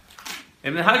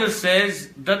 Ibn Hajar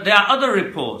says that there are other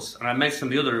reports, and I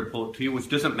mentioned the other report to you, which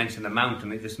doesn't mention the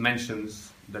mountain, it just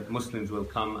mentions that Muslims will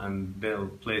come and their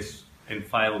place in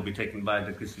fire will be taken by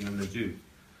the Christian and the Jew.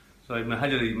 So Ibn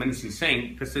Hajar mentions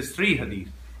saying, because there's three hadith.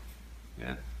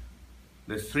 Yeah.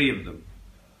 There's 3 of them,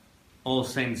 all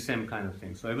saying the same kind of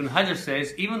thing. So Ibn Hajar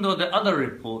says, even though there are other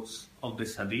reports of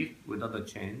this hadith with other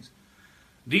chains,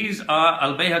 these are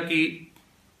Al-Bayhaqi,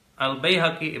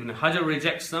 Ibn Hajar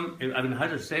rejects them. Ibn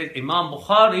Hajar says, Imam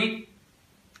Bukhari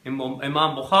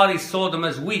saw them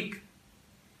as weak.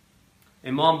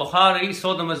 Imam Bukhari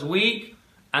saw them as weak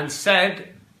and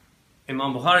said,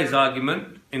 Imam Bukhari's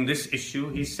argument in this issue,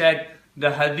 he said, the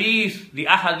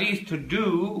ahadith to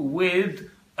do with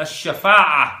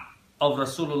ash-shafa'ah of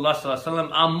Rasulullah sallallahu alaihi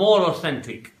wasallam are more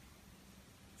authentic.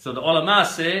 So the ulama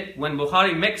say, when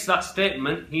Bukhari makes that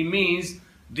statement, he means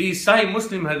these Sahih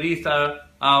Muslim hadith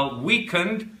are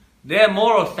weakened, they're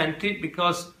more authentic,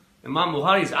 because Imam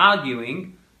Bukhari is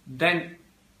arguing, then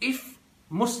if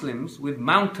Muslims with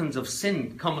mountains of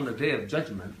sin come on the day of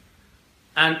judgment,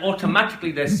 and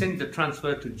automatically their sins are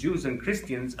transferred to Jews and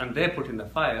Christians and they're put in the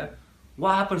fire,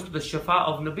 what happens to the shafa'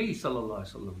 of Nabi sallallahu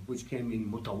alaihi wasallam, which came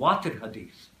in mutawatir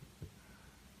hadith?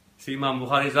 See Imam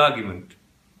Bukhari's argument.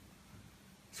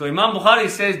 So Imam Bukhari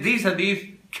says these hadith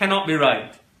cannot be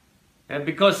right,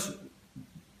 because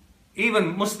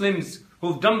even Muslims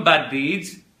who've done bad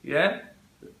deeds, they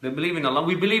believe in Allah.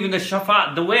 We believe in the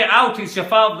shafa'. The way out is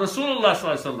shafa' of Rasulullah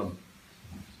sallallahu alaihi wasallam.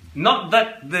 Not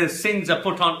that the sins are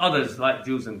put on others like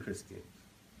Jews and Christians.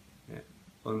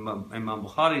 Imam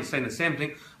Bukhari is saying the same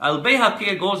thing.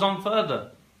 Al-Bayhaqi goes on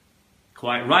further,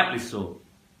 quite rightly so,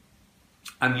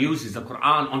 and uses the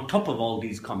Quran on top of all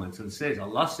these comments and says,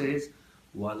 Allah says,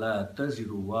 وَلَا تَزِرُ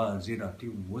وَازِرَةٍ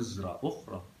وِزْرَ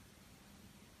أُخْرَى.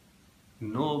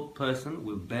 No person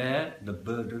will bear the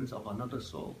burdens of another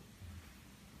soul.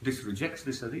 This rejects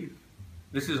this hadith.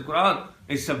 This is the Quran.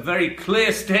 It's a very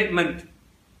clear statement.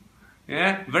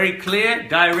 Very clear,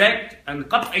 direct, and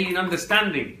qat'i in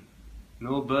understanding.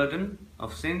 No burden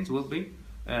of sins will be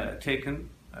taken.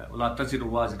 وَلَا تَزِرُ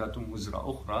وَازِرَةٌ وِزْرَ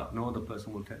أُخْرَى. No other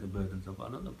person will take the burdens of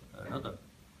another.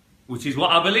 Which is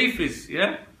what our belief is,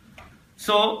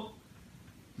 So,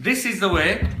 this is the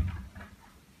way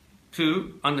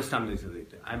to understand this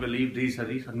hadith. I believe these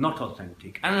hadiths are not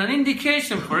authentic. And an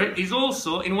indication for it is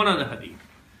also in one of the hadith.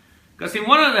 Because in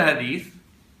one of the hadith,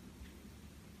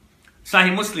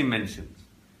 Sahih Muslim mentions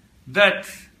that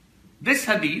this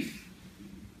hadith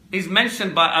is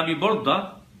mentioned by Abi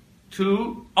Burda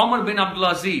to Umar bin Abdul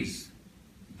Aziz.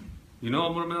 You know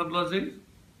Umar bin Abdul Aziz?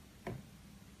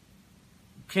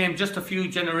 Came just a few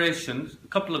generations, a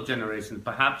couple of generations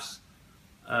perhaps,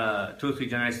 2 or 3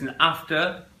 generations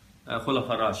after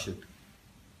Khulafa Rashid,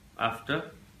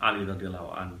 after Ali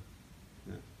radiallahu anhu.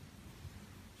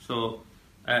 So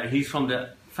he's from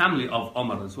the family of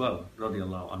Umar as well,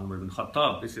 radiallahu anhu, Umar ibn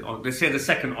Khattab. They say the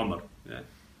second Umar.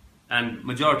 And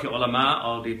majority ulama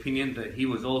are of the opinion that he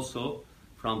was also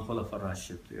from Khulafa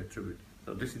Rashid, they attribute.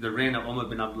 So this is the reign of Umar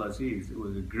bin Abdul Aziz. It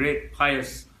was a great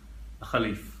pious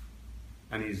Khalif.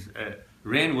 And his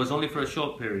reign was only for a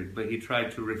short period, but he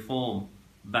tried to reform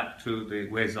back to the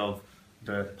ways of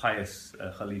the pious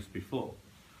Khalifs before.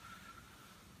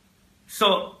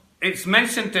 So it's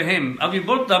mentioned to him, Abu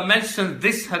Burda mentions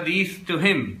this hadith to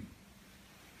him.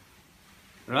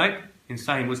 Right? In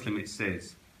Sahih Muslim it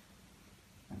says.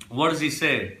 What does he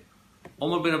say?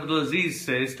 Umar bin Abdul Aziz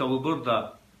says to Abu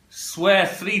Burda, swear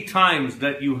 3 times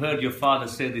that you heard your father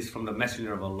say this from the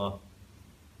Messenger of Allah.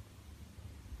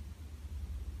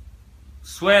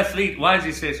 Swear 3, why does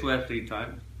he say swear 3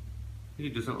 times? He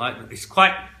doesn't like that. It's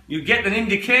quite, you get an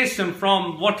indication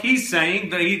from what he's saying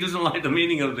that he doesn't like the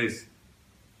meaning of this.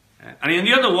 And in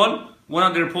the other one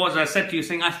of the reports I said to you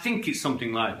saying, I think it's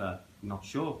something like that. I'm not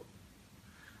sure.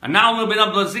 And now Umar bin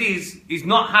Abdul Aziz is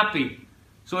not happy.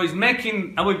 So he's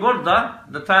making Abu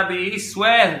Burda, the Tabi'i,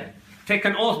 swear, take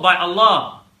an oath by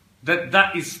Allah that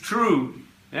that is true.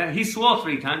 He swore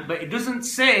 3 times, but it doesn't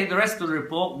say the rest of the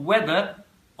report whether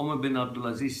Umar bin Abdul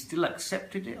Aziz still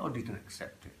accepted it or didn't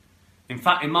accept it. In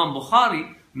fact, Imam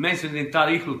Bukhari mentions in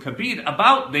Tarikh al-Kabir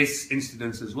about this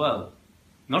incident as well.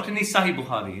 Not in his Sahih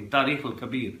Bukhari, in Tarikh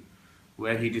al-Kabir,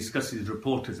 where he discusses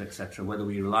reporters, etc., whether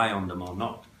we rely on them or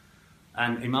not.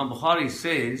 And Imam Bukhari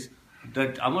says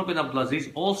that Umar bin Abdul Aziz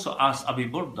also asked Abi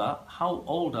Burda, how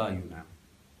old are you now?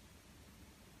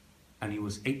 And he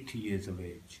was 80 years of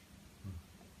age.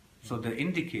 So they're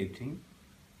indicating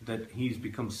that he's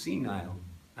become senile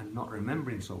and not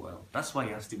remembering so well. That's why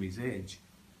he asked him his age.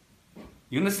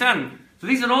 You understand? So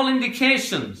these are all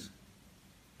indications,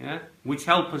 which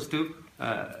help us to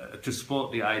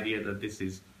support the idea that this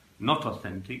is not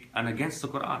authentic and against the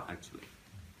Quran, actually.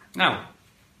 Now,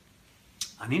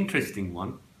 an interesting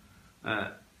one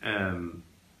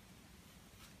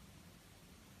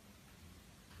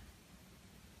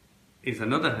is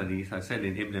another hadith I said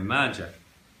in Ibn Majah.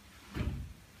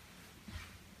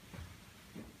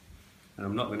 And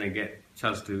I'm not going to get a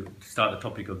chance to start the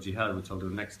topic of jihad, which I'll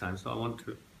do next time, so I want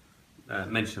to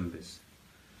mention this.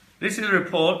 This is a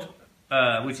report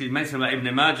which is mentioned by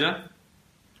Ibn Majah,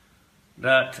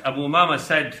 that Abu Umama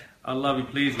said, Allah be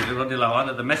pleased with him,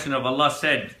 that the Messenger of Allah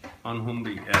said, on whom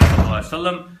the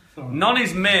none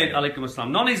is made, alaykum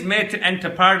assalam, none is made to enter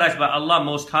paradise by Allah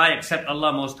Most High, except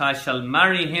Allah Most High shall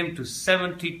marry him to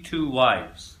 72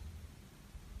 wives.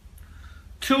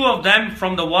 2 of them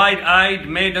from the wide-eyed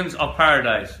maidens of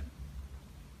paradise,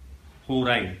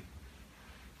 Hurain,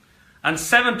 and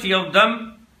 70 of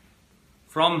them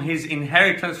from his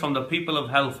inheritance from the people of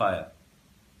hellfire.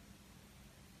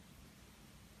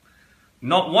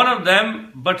 Not one of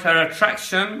them, but her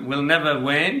attraction will never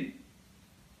wane.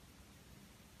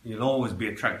 You'll always be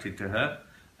attracted to her.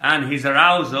 And his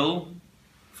arousal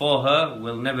for her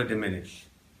will never diminish.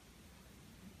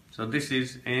 So this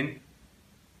is in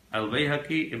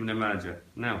Al-Bayhaqi Ibn Majah.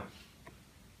 Now,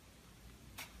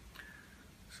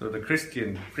 so the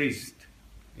Christian priest,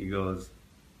 he goes,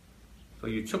 so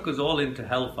you took us all into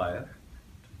hellfire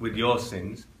with your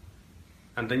sins,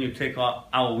 and then you take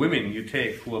our women,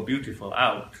 who are beautiful,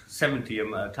 out 70 of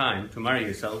them at a time to marry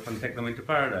yourself and take them into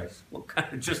paradise. What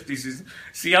kind of justice is?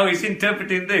 See how he's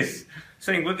interpreting this,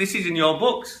 saying, well, this is in your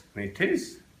books. And it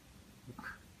is.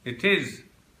 It is.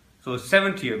 So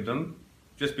 70 of them,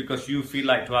 just because you feel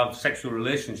like to have sexual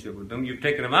relationship with them, you've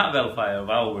taken them out of hellfire of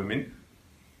our women.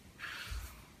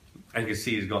 As you can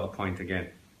see, he's got a point again.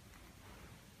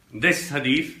 This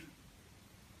hadith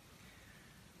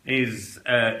is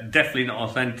definitely not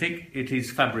authentic. It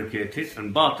is fabricated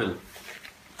and batil.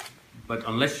 But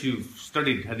unless you've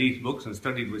studied hadith books and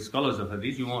studied with scholars of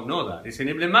hadith, you won't know that. It's in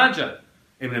Ibn Majah.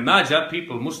 Ibn Majah,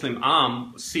 people, Muslim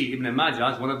see Ibn Majah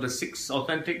as one of the 6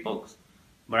 authentic books.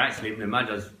 But actually Ibn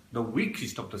Majah is the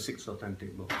weakest of the 6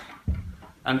 authentic books.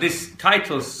 And this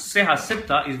title, Sihah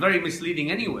Sitta, is very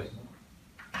misleading anyway.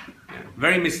 Yeah,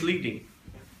 very misleading.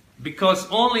 Because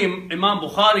only Imam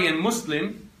Bukhari and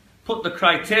Muslim put the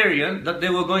criterion that they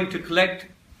were going to collect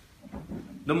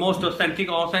the most authentic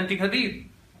hadith.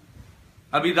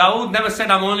 Abi Dawud never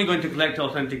said, I'm only going to collect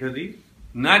authentic hadith.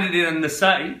 Neither did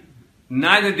An-Nasa'i,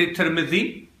 neither did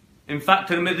Tirmidhi. In fact,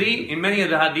 Tirmidhi, in many of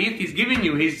the hadith, he's giving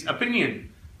you his opinion.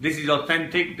 This is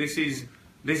authentic, this is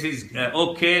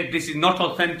okay, this is not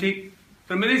authentic.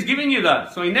 Tirmidhi is giving you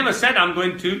that. So he never said,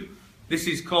 this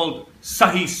is called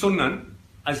Sahih Sunan,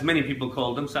 as many people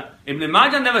call them. Ibn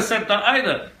Majah never said that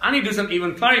either. And he doesn't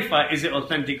even clarify, is it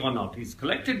authentic or not. He's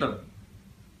collected them.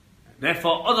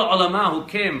 Therefore, other ulama who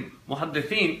came,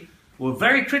 muhaddithin, were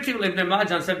very critical of Ibn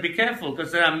Majah and said, be careful,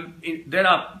 because there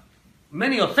are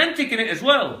many authentic in it as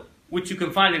well, which you can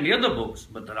find in the other books.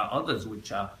 But there are others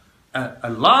which are,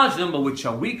 a large number which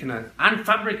are weak and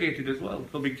fabricated as well.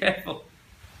 So be careful.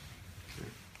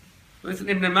 So this is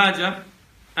Ibn Majah,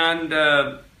 and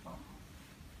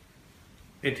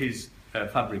it is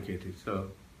fabricated.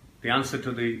 So the answer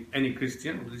to any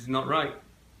Christian, this is not right.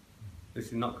 This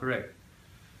is not correct.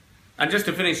 And just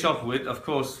to finish off with, of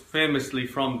course, famously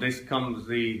from this comes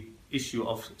the issue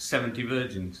of 70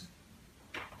 virgins.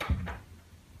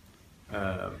 We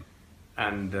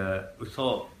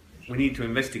thought we need to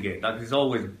investigate that. It's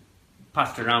always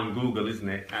passed around Google, isn't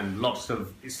it? And lots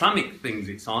of Islamic things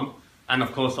it's on. And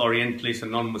of course, Orientalists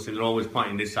and non-Muslims are always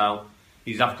pointing this out.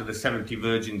 He's after the 70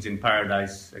 virgins in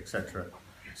paradise, etc.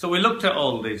 So we looked at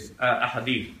all this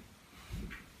hadith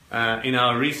in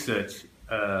our research.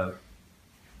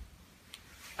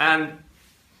 And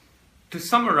to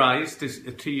summarize this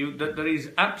to you, that there is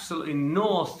absolutely no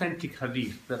authentic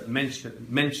hadith that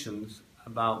mentions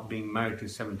about being married to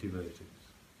 70 virgins.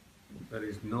 There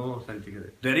is no authentic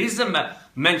hadith. There is a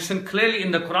mention clearly in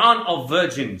the Quran of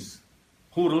virgins,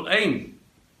 Hurul Ain,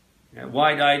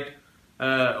 wide-eyed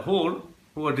hur,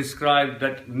 who are described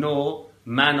that no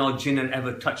man or jinn had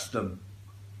ever touched them.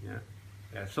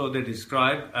 So they're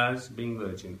described as being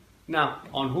virgin. Now,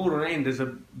 on Hurul Ain, there's a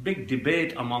big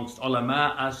debate amongst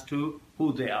ulama as to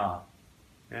who they are.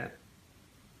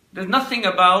 There's nothing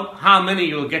about how many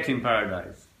you'll get in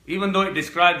paradise. Even though it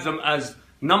describes them as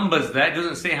numbers there, it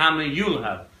doesn't say how many you'll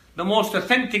have. The most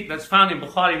authentic that's found in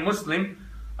Bukhari Muslim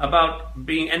about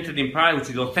being entered in paradise, which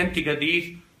is authentic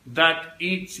hadith, that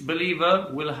each believer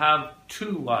will have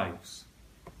 2 wives.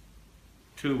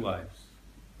 2 wives.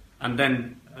 And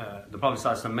then the Prophet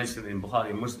ﷺ mentioned in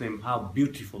Bukhari Muslim how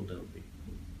beautiful they'll be.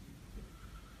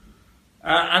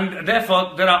 And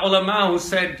therefore, there are ulama who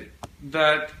said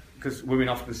that, because women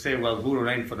often say, well,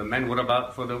 Hurul Ain for the men, what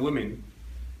about for the women?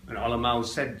 And ulama who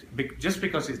said, just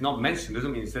because it's not mentioned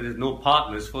doesn't mean there is no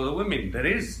partners for the women. There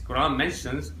is. Quran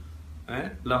mentions,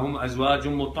 lahum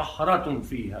azwajum mutahharatun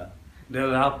fiha.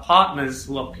 They'll have partners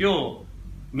who are pure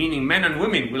meaning men and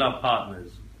women will have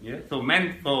partners. Yeah? So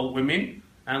men for women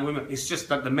and women. It's just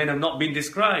that the men have not been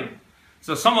described.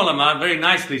 So some ulama very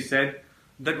nicely said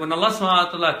that when Allah subhanahu wa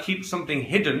ta'ala keeps something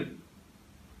hidden,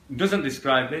 doesn't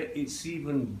describe it, it's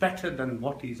even better than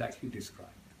what is actually described.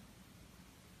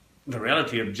 The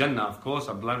reality of Jannah, of course,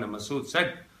 Abdullah ibn Masud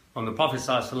said from the Prophet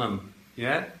sallallahu alaihi wasallam,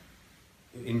 yeah,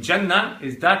 in Jannah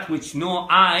is that which no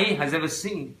eye has ever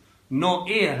seen, no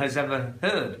ear has ever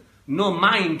heard, no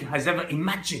mind has ever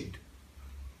imagined.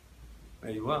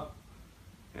 There you are.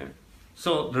 Yeah.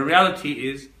 So the reality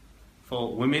is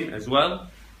for women as well,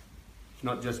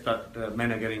 not just that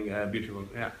men are getting beautiful.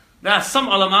 Yeah. There are some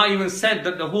ulama even said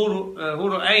that the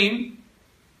Huru Ain,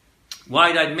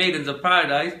 wide-eyed maidens of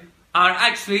paradise, are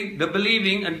actually the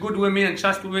believing and good women and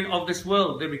chaste women of this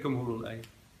world. They become Huru Ain.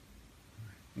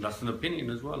 That's an opinion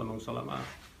as well amongst ulama.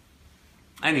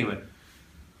 Anyway,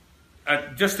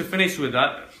 just to finish with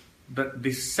that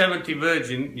this 70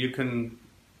 virgin, you can,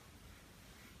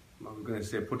 I'm going to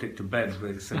say put it to bed,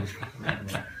 but it's, you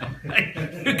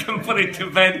can put it to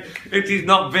bed. It is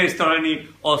not based on any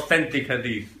authentic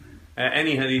hadith.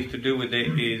 Any hadith to do with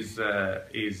it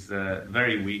is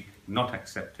very weak, not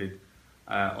accepted,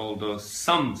 although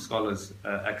some scholars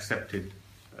accepted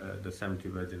the 70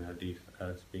 virgin hadith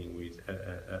as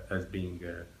being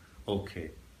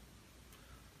okay.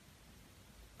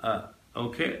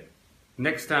 Okay,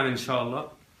 next time inshallah,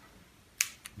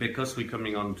 because we're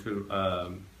coming on to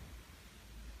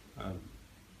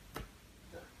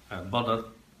Badr,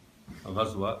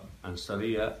 Ghazwa and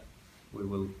Sariya, we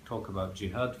will talk about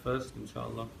jihad first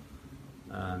inshallah,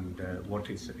 and what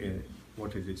is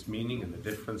its meaning and the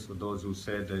difference for those who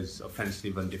say there's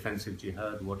offensive and defensive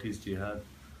jihad. What is jihad?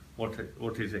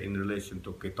 What is it in relation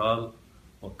to qital?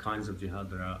 What kinds of jihad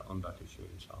there are on that issue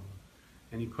inshallah.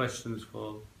 Any questions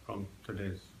from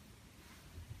today's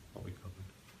what we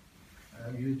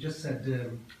covered? You just said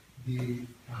the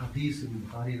hadith in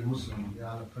Bukhari and Muslim, they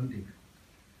are authentic.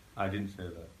 I didn't say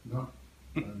that. No?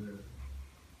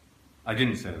 I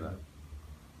didn't say that.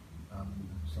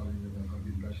 Sorry, I got the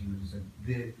impression that you said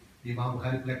the Imam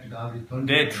Bukhari collected all the authentic.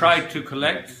 They tried to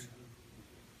collect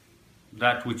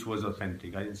that which was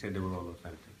authentic. I didn't say they were all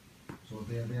authentic. So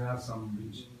there are some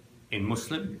which... In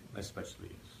Muslim, especially,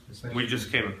 yes. Especially we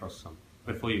just came across some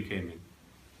before you came in.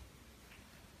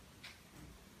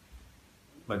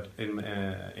 But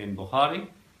in Bukhari,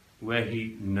 where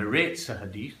he narrates a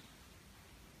hadith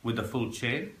with a full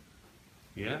chain,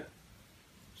 yeah,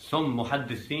 some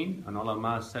muhaddithin and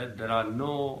ulama said there are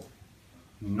no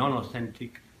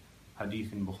non-authentic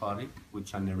hadith in Bukhari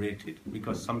which are narrated,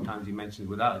 because sometimes he mentions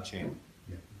without a chain.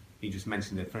 Yeah. He just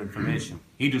mentions it for information.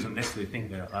 He doesn't necessarily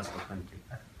think that's authentic.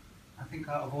 I think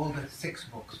out of all the 6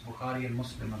 books, Bukhari and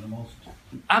Muslim are the most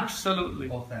Absolutely.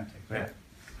 authentic. Yeah.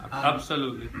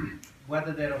 Absolutely.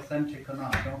 Whether they're authentic or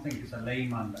not, I don't think it's a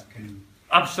layman that can...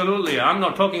 Absolutely. I'm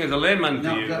not talking as a layman to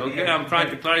No, you, that- okay? yeah, I'm trying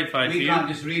to clarify to We you. can't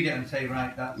just read it and say,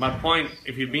 right, that's... My point,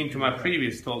 if you've been to my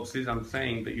previous talks, is I'm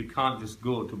saying that you can't just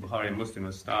go to Bukhari and Muslim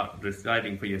and start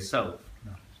deciding for yourself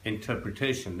No.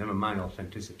 interpretation, never mind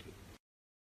authenticity.